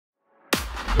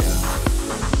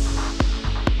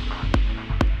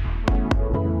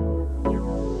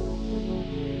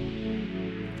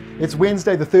It's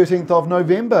Wednesday the 13th of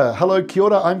November. Hello, kia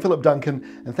ora, I'm Philip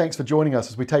Duncan, and thanks for joining us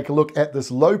as we take a look at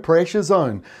this low pressure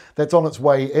zone that's on its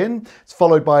way in. It's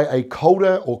followed by a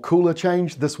colder or cooler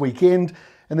change this weekend,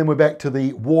 and then we're back to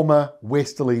the warmer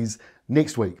westerlies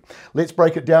next week. Let's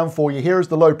break it down for you. Here is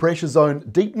the low pressure zone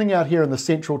deepening out here in the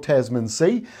central Tasman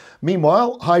Sea.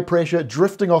 Meanwhile, high pressure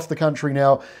drifting off the country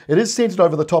now. It is centred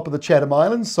over the top of the Chatham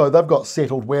Islands, so they've got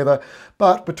settled weather,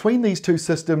 but between these two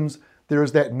systems, there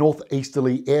is that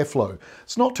northeasterly airflow.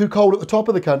 It's not too cold at the top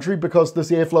of the country because this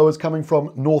airflow is coming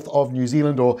from north of New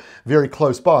Zealand or very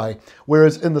close by,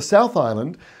 whereas in the South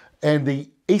Island and the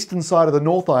eastern side of the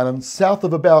North Island, south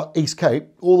of about East Cape,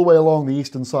 all the way along the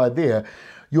eastern side there,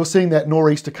 you're seeing that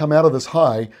nor'easter come out of this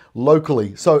high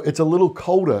locally. So it's a little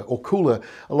colder or cooler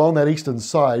along that eastern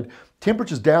side.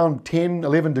 Temperatures down 10,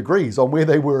 11 degrees on where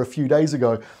they were a few days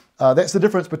ago. That's the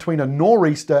difference between a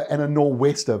nor'easter and a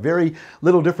nor'wester. Very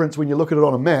little difference when you look at it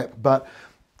on a map, but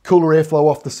cooler airflow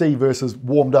off the sea versus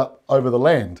warmed up over the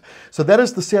land. So that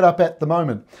is the setup at the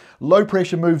moment. Low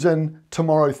pressure moves in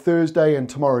tomorrow Thursday and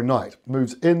tomorrow night.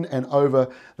 Moves in and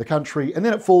over the country, and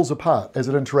then it falls apart as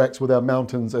it interacts with our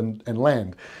mountains and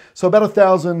land. So about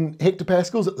 1,000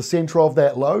 hectopascals at the centre of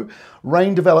that low.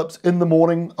 Rain develops in the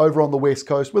morning over on the west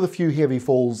coast with a few heavy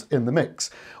falls in the mix.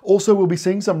 Also, we'll be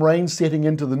seeing some rain setting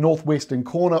into the northwestern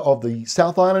corner of the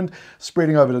South Island,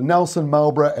 spreading over to Nelson,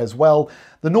 Marlborough as well.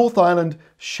 The North Island,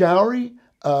 showery,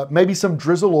 maybe some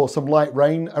drizzle or some light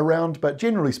rain around, but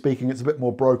generally speaking, it's a bit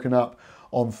more broken up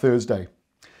on Thursday.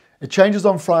 It changes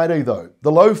on Friday though.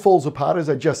 The low falls apart, as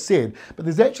I just said, but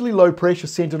there's actually low pressure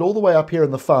centred all the way up here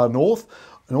in the far north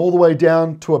and all the way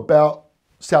down to about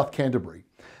South Canterbury.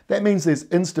 That means there's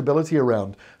instability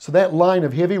around. So that line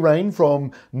of heavy rain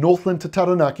from Northland to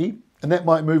Taranaki, and that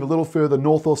might move a little further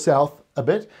north or south a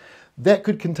bit, that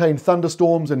could contain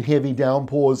thunderstorms and heavy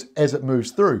downpours as it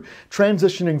moves through,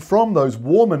 transitioning from those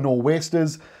warmer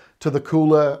nor'westers to the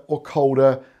cooler or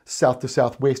colder south to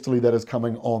southwesterly that is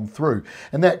coming on through.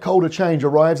 And that colder change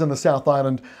arrives in the South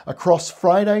Island across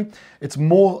Friday. It's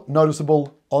more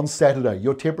noticeable on Saturday.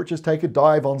 Your temperatures take a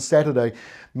dive on Saturday.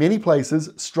 Many places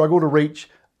struggle to reach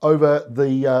over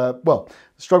the,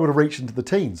 struggle to reach into the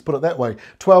teens, put it that way.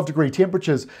 12-degree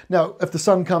temperatures. Now, if the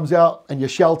sun comes out and you're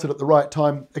sheltered at the right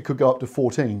time, it could go up to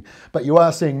 14. But you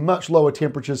are seeing much lower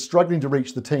temperatures struggling to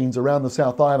reach the teens around the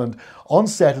South Island on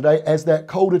Saturday as that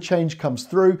colder change comes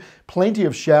through. Plenty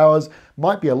of showers,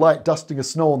 might be a light dusting of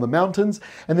snow on the mountains,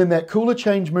 and then that cooler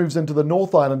change moves into the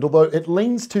North Island, although it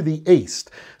leans to the east.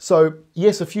 So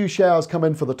yes, a few showers come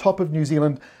in for the top of New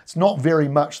Zealand. It's not very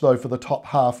much though for the top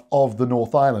half of the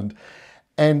North Island.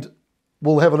 And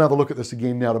we'll have another look at this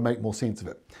again now to make more sense of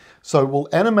it. So we'll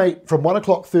animate from 1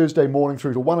 o'clock Thursday morning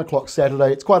through to 1 o'clock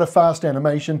Saturday. It's quite a fast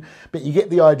animation, but you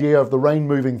get the idea of the rain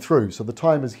moving through. So the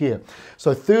time is here.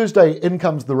 So Thursday, in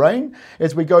comes the rain.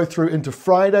 As we go through into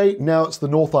Friday, now it's the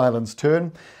North Island's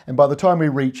turn. And by the time we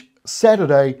reach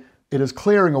Saturday, it is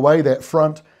clearing away that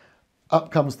front. Up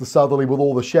comes the southerly with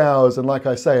all the showers, and like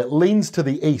I say, it leans to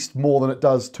the east more than it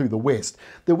does to the west.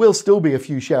 There will still be a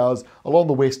few showers along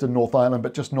the western North Island,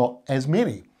 but just not as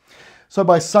many. So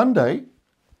by Sunday,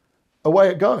 away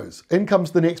it goes. In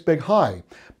comes the next big high.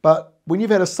 But when you've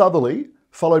had a southerly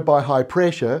followed by high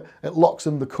pressure, it locks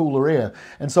in the cooler air.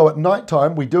 And so at night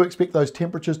time, we do expect those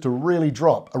temperatures to really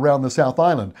drop around the South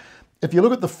Island. If you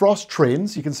look at the frost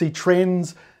trends, you can see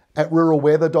trends at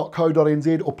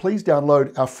ruralweather.co.nz, or please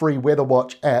download our free Weather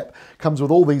Watch app. Comes with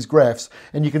all these graphs,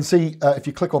 and you can see if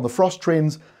you click on the frost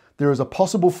trends, there is a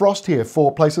possible frost here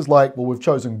for places like, well, we've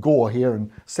chosen Gore here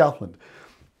in Southland.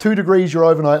 2 degrees your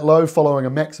overnight low, following a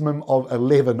maximum of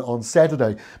 11 on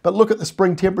Saturday. But look at the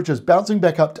spring temperatures bouncing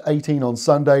back up to 18 on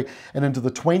Sunday and into the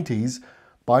 20s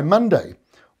by Monday.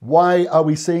 Why are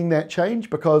we seeing that change?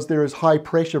 Because there is high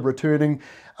pressure returning,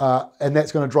 and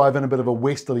that's going to drive in a bit of a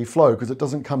westerly flow because it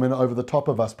doesn't come in over the top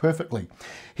of us perfectly.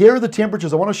 Here are the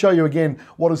temperatures. I want to show you again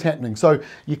what is happening. So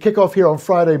you kick off here on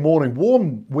Friday morning.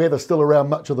 Warm weather still around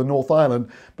much of the North Island,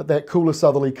 but that cooler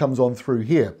southerly comes on through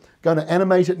here. Going to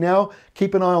animate it now.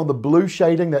 Keep an eye on the blue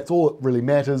shading. That's all that really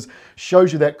matters.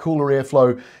 Shows you that cooler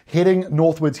airflow heading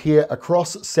northwards here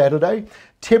across Saturday.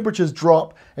 Temperatures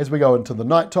drop as we go into the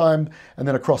nighttime and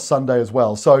then across Sunday as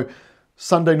well. So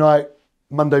Sunday night,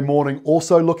 Monday morning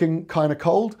also looking kind of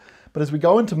cold. But as we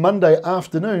go into Monday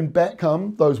afternoon, back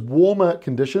come those warmer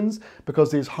conditions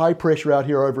because there's high pressure out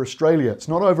here over Australia. It's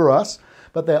not over us,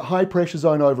 but that high pressure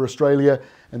zone over Australia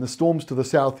and the storms to the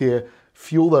south here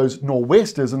fuel those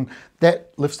nor'westers, and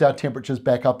that lifts our temperatures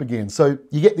back up again. So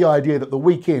you get the idea that the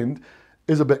weekend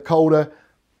is a bit colder,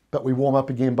 but we warm up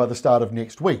again by the start of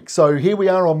next week. So here we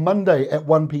are on Monday at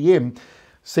 1 p.m.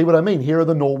 See what I mean? Here are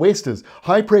the nor'westers.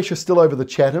 High pressure still over the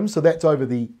Chatham, so that's over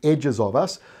the edges of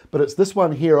us, but it's this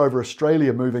one here over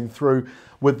Australia moving through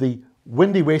with the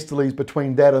windy westerlies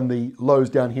between that and the lows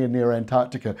down here near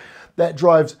Antarctica. That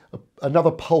drives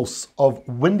another pulse of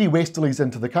windy westerlies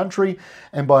into the country,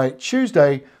 and by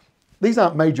Tuesday, these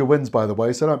aren't major winds, by the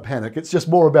way, so don't panic. It's just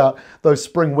more about those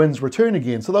spring winds return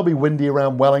again. So they'll be windy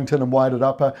around Wellington and Waited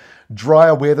Upper,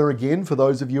 drier weather again for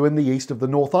those of you in the east of the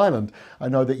North Island. I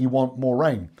know that you want more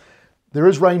rain. There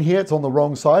is rain here, it's on the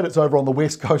wrong side. It's over on the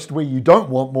west coast where you don't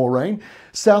want more rain.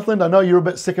 Southland, I know you're a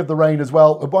bit sick of the rain as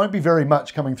well. It won't be very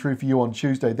much coming through for you on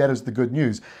Tuesday. That is the good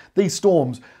news. These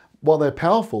storms, while they're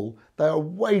powerful, they are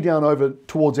way down over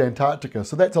towards Antarctica.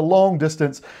 So that's a long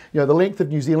distance. You know, the length of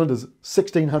New Zealand is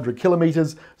 1,600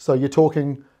 kilometres. So you're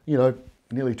talking, you know,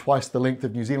 nearly twice the length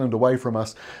of New Zealand away from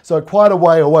us. So quite a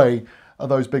way away are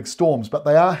those big storms, but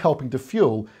they are helping to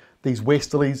fuel these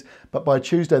westerlies. But by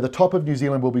Tuesday, the top of New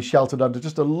Zealand will be sheltered under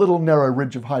just a little narrow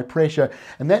ridge of high pressure.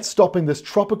 And that's stopping this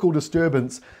tropical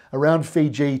disturbance around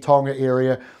Fiji, Tonga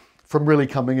area from really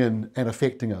coming in and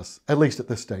affecting us, at least at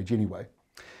this stage anyway.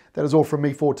 That is all from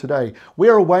me for today.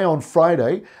 We're away on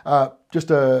Friday,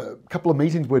 just a couple of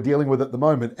meetings we're dealing with at the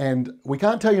moment, and we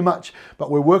can't tell you much,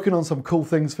 but we're working on some cool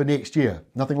things for next year.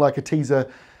 Nothing like a teaser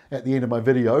at the end of my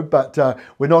video, but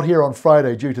we're not here on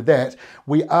Friday due to that.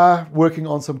 We are working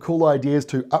on some cool ideas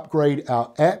to upgrade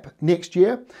our app next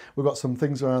year. We've got some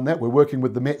things around that. We're working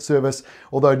with the Met Service,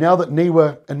 although now that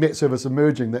NIWA and Met Service are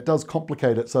merging, that does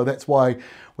complicate it. So that's why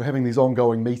we're having these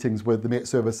ongoing meetings with the Met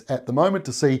Service at the moment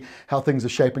to see how things are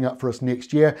shaping up for us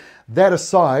next year. That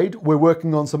aside, we're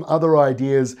working on some other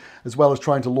ideas as well as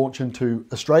trying to launch into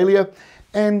Australia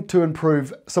and to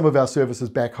improve some of our services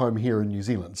back home here in New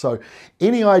Zealand. So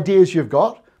any ideas you've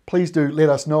got, please do let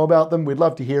us know about them. We'd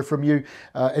love to hear from you.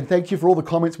 And thank you for all the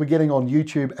comments we're getting on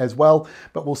YouTube as well.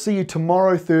 But we'll see you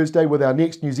tomorrow, Thursday, with our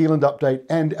next New Zealand update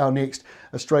and our next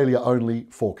Australia-only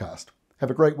forecast. Have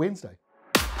a great Wednesday.